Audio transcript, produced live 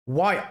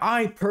Why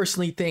I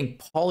personally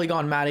think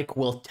Polygon MATIC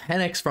will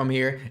 10x from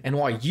here and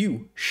why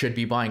you should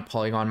be buying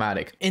Polygon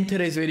MATIC. In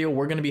today's video,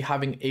 we're going to be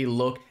having a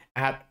look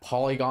at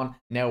Polygon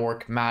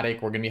Network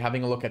MATIC. We're going to be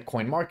having a look at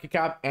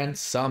CoinMarketCap and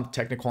some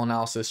technical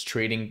analysis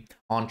trading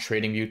on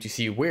TradingView to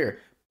see where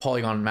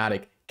Polygon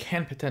MATIC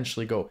can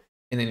potentially go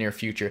in the near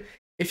future.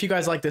 If you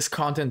guys like this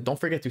content, don't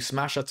forget to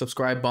smash that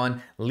subscribe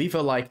button, leave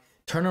a like,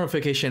 turn the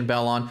notification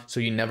bell on so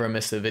you never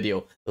miss a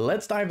video.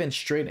 Let's dive in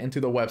straight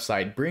into the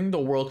website, bring the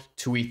world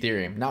to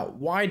Ethereum. Now,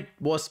 why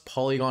was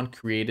Polygon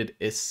created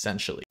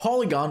essentially?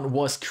 Polygon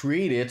was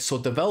created so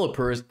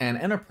developers and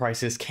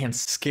enterprises can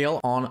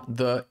scale on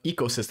the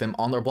ecosystem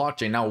on their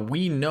blockchain. Now,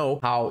 we know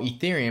how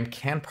Ethereum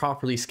can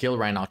properly scale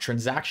right now.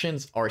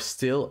 Transactions are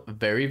still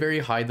very, very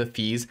high, the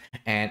fees,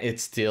 and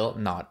it's still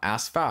not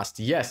as fast.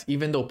 Yes,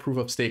 even though proof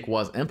of stake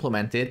was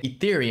implemented,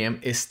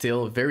 Ethereum is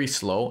still very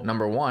slow,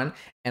 number one.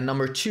 And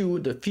number two,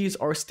 the fees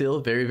are still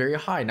very, very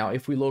high. Now,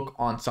 if we look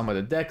on some of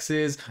the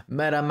DEXs,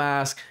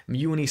 MetaMask,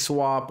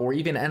 Uniswap, or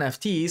even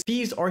NFTs,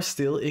 fees are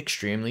still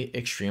extremely,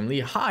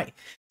 extremely high.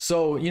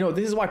 So,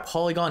 this is why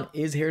Polygon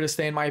is here to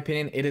stay, in my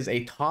opinion. It is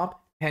a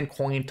top 10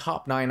 coin,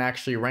 top 9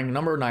 actually, ranked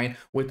number 9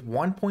 with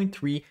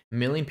 1.3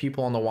 million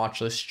people on the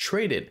watch list,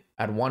 traded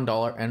at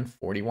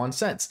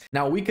 $1.41.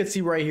 Now we could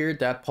see right here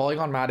that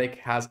Polygon MATIC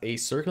has a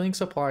circulating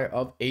supply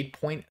of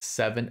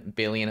 8.7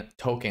 billion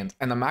tokens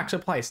and the max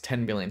supply is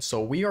 10 billion.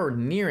 So we are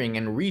nearing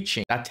and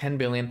reaching that 10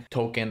 billion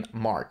token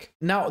mark.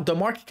 Now the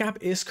market cap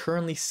is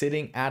currently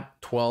sitting at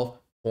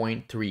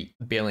 $12.3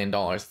 billion.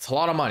 It's a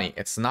lot of money.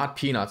 It's not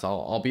peanuts.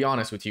 I'll be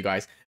honest with you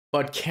guys.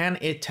 But can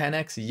it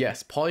 10x?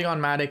 Yes. Polygon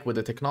MATIC, with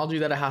the technology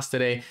that it has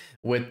today,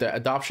 with the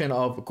adoption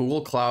of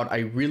Google Cloud, I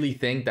really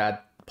think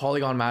that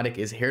Polygon MATIC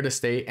is here to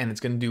stay and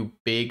it's going to do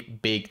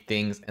big, big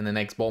things in the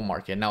next bull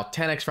market. Now,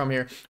 10x from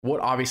here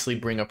would obviously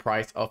bring a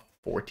price of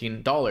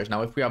 $14.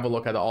 Now, if we have a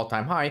look at the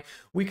all-time high,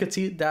 we could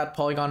see that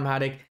Polygon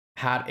MATIC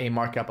had a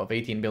market cap of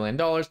 $18 billion.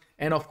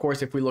 And of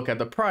course, if we look at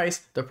the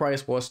price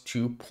was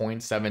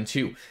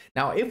 2.72.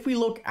 Now, if we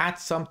look at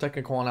some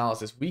technical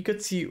analysis, we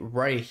could see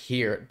right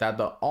here that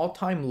the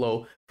all-time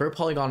low for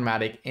Polygon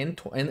MATIC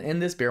in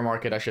this bear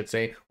market, I should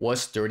say,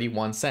 was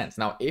 31 cents.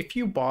 Now, if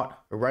you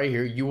bought right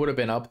here, you would have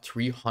been up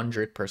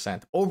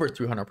 300%, over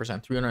 300%,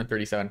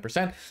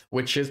 337%,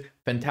 which is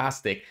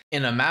fantastic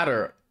in a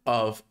matter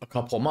of a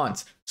couple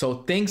months.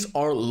 So things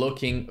are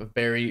looking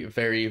very,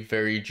 very,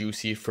 very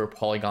juicy for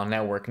Polygon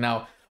Network.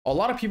 Now, a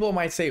lot of people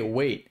might say,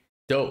 wait,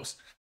 Dose,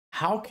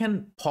 how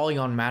can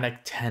Polygon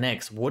MATIC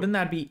 10x? Wouldn't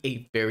that be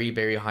a very,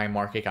 very high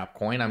market cap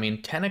coin? I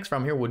mean, 10x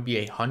from here would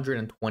be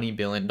 $120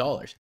 billion.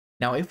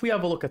 Now, if we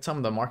have a look at some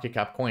of the market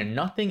cap coin,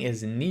 nothing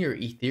is near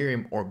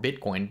Ethereum or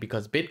Bitcoin,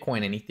 because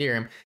Bitcoin and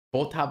Ethereum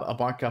both have a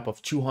market cap of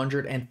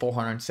 $200 and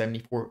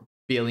 $474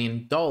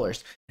 billion.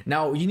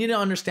 Now, you need to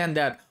understand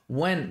that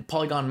when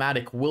Polygon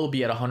MATIC will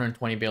be at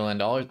 $120 billion,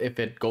 if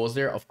it goes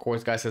there, of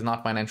course, guys, it's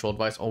not financial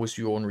advice. Always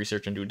do your own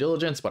research and due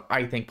diligence, but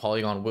I think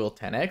Polygon will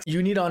 10x.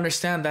 You need to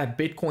understand that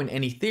Bitcoin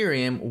and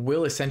Ethereum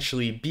will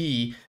essentially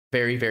be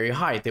very, very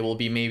high. They will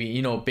be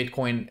maybe,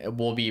 Bitcoin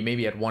will be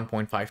maybe at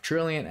 1.5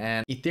 trillion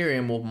and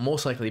Ethereum will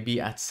most likely be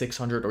at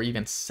 600 or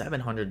even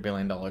 $700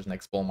 billion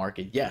next bull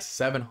market. Yes,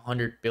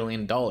 $700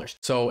 billion.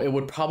 So it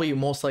would probably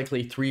most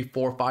likely 3,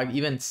 4, 5,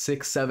 even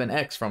 6,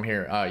 7x from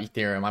here,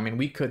 Ethereum. I mean,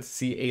 we could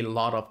see a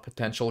lot of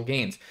potential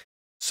gains.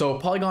 So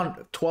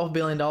Polygon, $12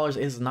 billion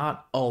is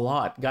not a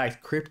lot. Guys,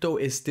 crypto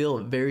is still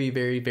very,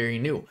 very, very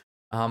new.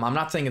 I'm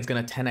not saying it's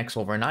going to 10x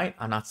overnight.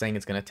 I'm not saying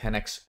it's going to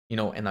 10x, in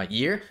a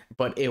year,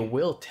 but it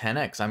will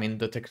 10x. I mean,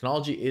 the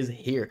technology is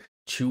here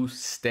to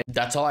stay.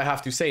 That's all I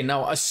have to say.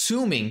 Now,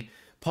 assuming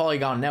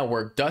Polygon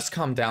Network does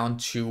come down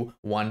to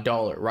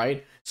 $1,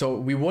 right? So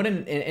we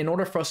wouldn't, in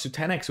order for us to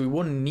 10x, we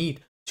wouldn't need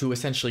to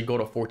essentially go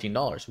to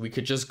 $14. We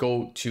could just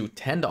go to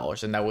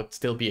 $10 and that would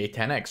still be a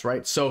 10x,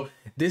 right? So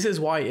this is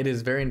why it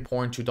is very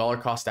important to dollar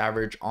cost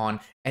average on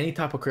any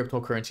type of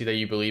cryptocurrency that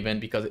you believe in,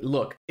 because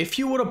look, if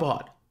you would have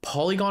bought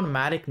Polygon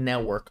MATIC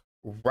Network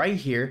right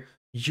here,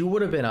 you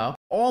would have been up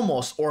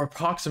almost or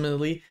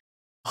approximately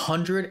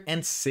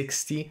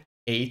 168x.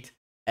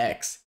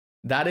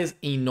 That is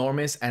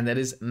enormous, and that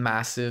is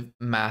massive,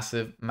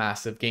 massive,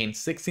 massive gain.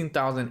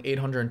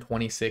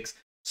 16,826.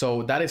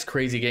 So that is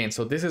crazy gain.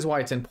 So this is why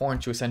it's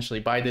important to essentially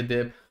buy the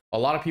dip. A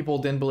lot of people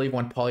didn't believe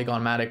when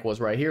Polygon MATIC was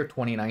right here,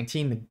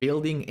 2019,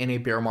 building in a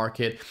bear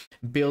market,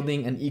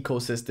 building an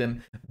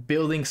ecosystem,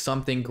 building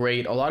something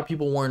great. A lot of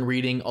people weren't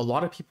reading. A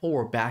lot of people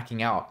were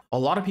backing out. A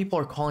lot of people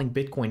are calling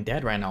Bitcoin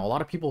dead right now. A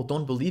lot of people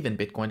don't believe in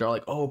Bitcoin. They're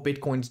like, oh,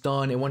 Bitcoin's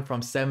done. It went from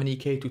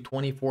 70K to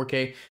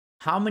 24K.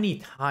 How many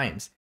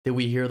times did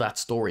we hear that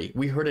story?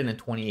 We heard it in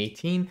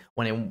 2018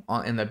 when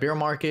in the bear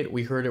market.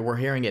 We heard it. We're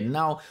hearing it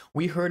now.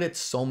 We heard it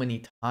so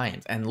many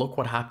times. And look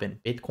what happened.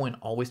 Bitcoin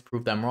always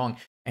proved them wrong.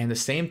 And the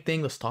same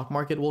thing, the stock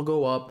market will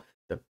go up,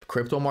 the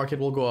crypto market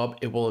will go up,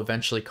 it will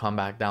eventually come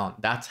back down.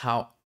 That's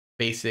how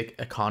basic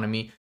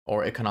economy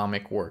or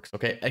economic works,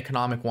 okay?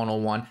 Economic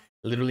 101.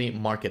 literally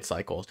market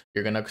cycles.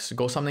 You're gonna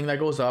go something that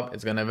goes up,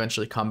 it's gonna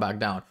eventually come back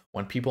down.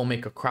 When people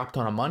make a crap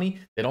ton of money,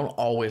 they don't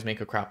always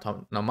make a crap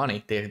ton of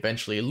money. They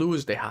eventually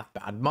lose, they have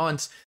bad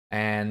months,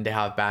 and they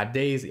have bad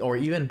days or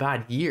even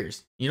bad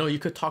years. You know, you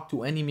could talk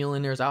to any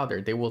millionaires out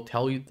there, they will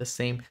tell you the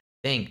same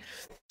thing.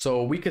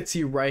 So we could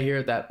see right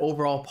here that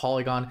overall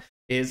Polygon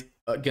is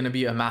going to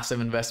be a massive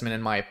investment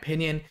in my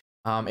opinion.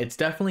 It's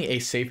definitely a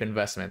safe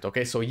investment.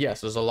 Okay, so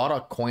yes, there's a lot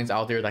of coins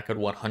out there that could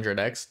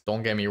 100x,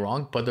 don't get me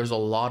wrong, but there's not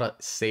a lot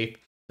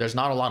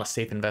of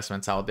safe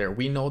investments out there.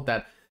 We know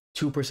that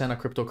 2% of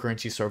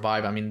cryptocurrencies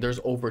survive. I mean, there's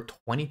over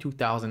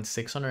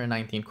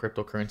 22,619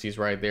 cryptocurrencies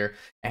right there,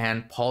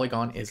 and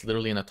Polygon is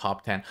literally in the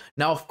top 10.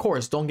 Now, of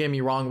course, don't get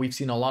me wrong, we've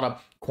seen a lot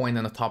of coin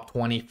in the top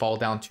 20 fall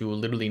down to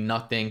literally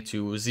nothing,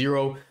 to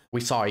zero. We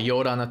saw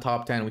IOTA in the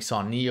top 10, we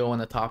saw NEO in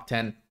the top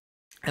 10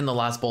 in the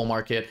last bull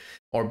market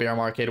or bear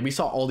market. We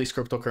saw all these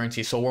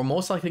cryptocurrencies, so we're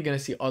most likely going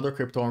to see other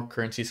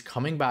cryptocurrencies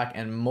coming back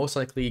and most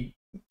likely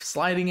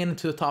sliding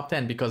into the top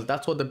 10, because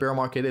that's what the bear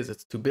market is,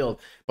 it's to build.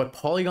 But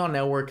Polygon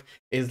network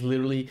is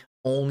literally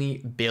only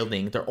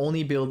building, they're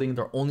only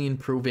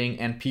improving,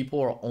 and people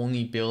are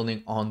only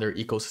building on their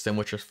ecosystem,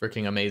 which is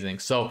freaking amazing.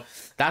 So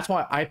that's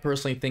why I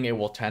personally think it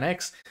will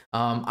 10x.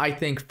 I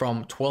think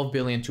from 12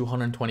 billion to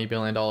 120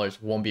 billion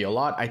dollars won't be a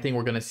lot. I think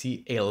we're going to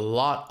see a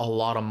lot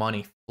of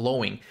money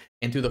flowing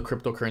into the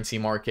cryptocurrency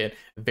market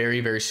very,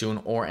 very soon,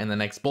 or in the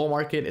next bull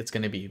market. It's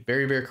going to be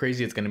very, very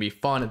crazy. It's going to be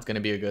fun. It's going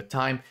to be a good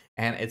time,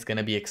 and it's going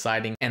to be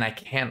exciting. And I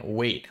can't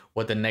wait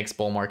what the next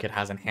bull market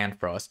has in hand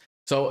for us.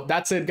 So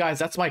that's it, guys.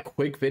 That's my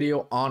quick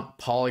video on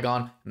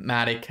Polygon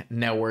MATIC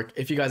network.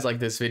 If you guys like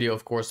this video,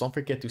 of course, don't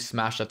forget to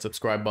smash that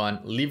subscribe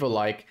button, leave a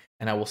like,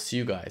 and I will see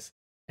you guys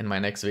in my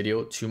next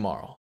video tomorrow.